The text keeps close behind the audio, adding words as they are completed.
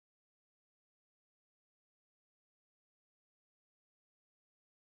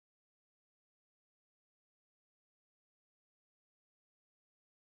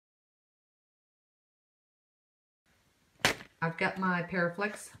I've got my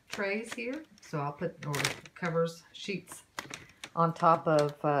Paraflex trays here, so I'll put, or covers, sheets on top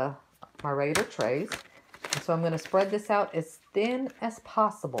of my regular trays. And so I'm going to spread this out as thin as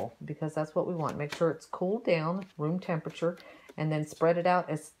possible because that's what we want. Make sure it's cooled down, room temperature, and then spread it out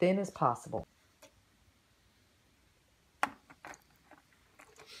as thin as possible.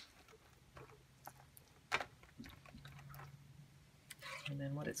 And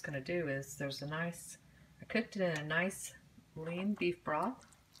then what it's going to do is there's a nice, I cooked it in a nice lean beef broth.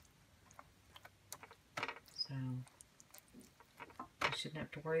 So you shouldn't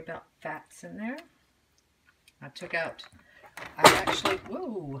have to worry about fats in there. I took out, I actually,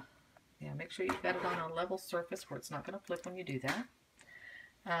 whoa, yeah, make sure you've got it on a level surface where it's not going to flip when you do that.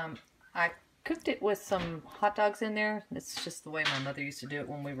 I cooked it with some hot dogs in there. It's just the way my mother used to do it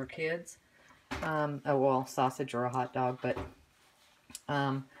when we were kids. Oh, well, sausage or a hot dog, but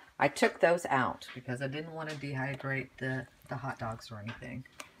I took those out because I didn't want to dehydrate the hot dogs or anything.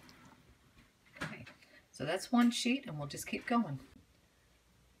 Okay, so that's one sheet, and we'll just keep going.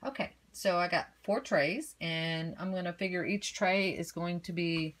 Okay, so I got 4 trays, and I'm going to figure each tray is going to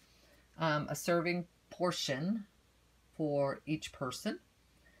be a serving portion for each person.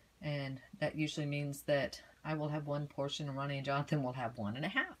 And that usually means that I will have 1 portion and Ronnie and Jonathan will have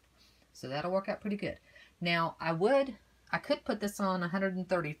 1.5. So that'll work out pretty good. Now I could put this on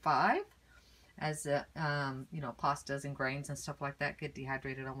 135 as you know, pastas and grains and stuff like that get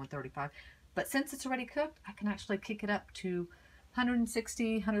dehydrated on 135. But since it's already cooked, I can actually kick it up to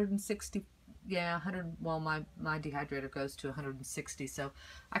 160, 160, yeah, 100, well, my dehydrator goes to 160, so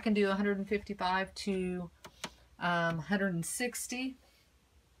I can do 155 to 160,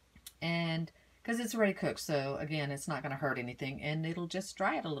 and because it's already cooked, so again, it's not going to hurt anything, and it'll just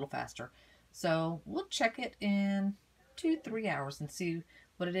dry it a little faster. So we'll check it in 2-3 hours and see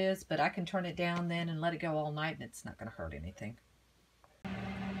what it is, but I can turn it down then and let it go all night, and it's not going to hurt anything.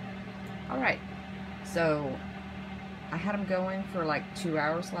 All right, so I had them going for like 2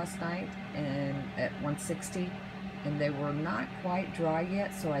 hours last night and at 160, and they were not quite dry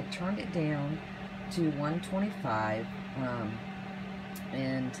yet, so I turned it down to 125,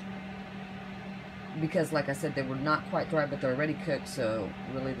 and because like I said, they were not quite dry, but they're already cooked, so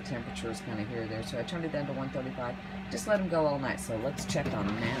really the temperature is kind of here or there, so I turned it down to 135. Just let them go all night. So let's check on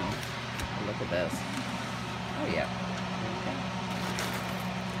them now. Look at this. Oh yeah, okay,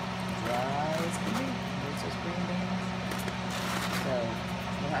 dry as can be. There's those green beans. So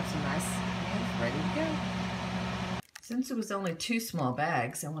we'll have some nice beans ready to go. Since it was only 2 small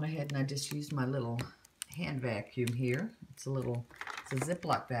bags, I went ahead and I just used my little hand vacuum here. It's a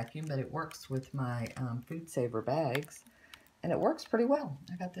Ziploc vacuum, but it works with my Food Saver bags, and it works pretty well.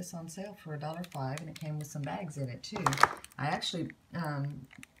 I got this on sale for $1.05, and it came with some bags in it too. I actually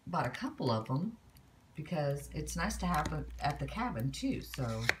bought a couple of them because it's nice to have it at the cabin too.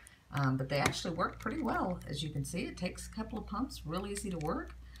 So, but they actually work pretty well. As you can see, it takes a couple of pumps, real easy to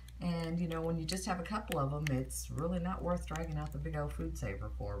work. And you know, when you just have a couple of them, it's really not worth dragging out the big old Food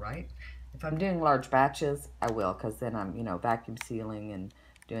Saver for, right? If I'm doing large batches, I will, because then I'm, you know, vacuum sealing and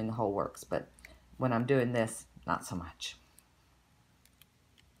doing the whole works. But when I'm doing this, not so much.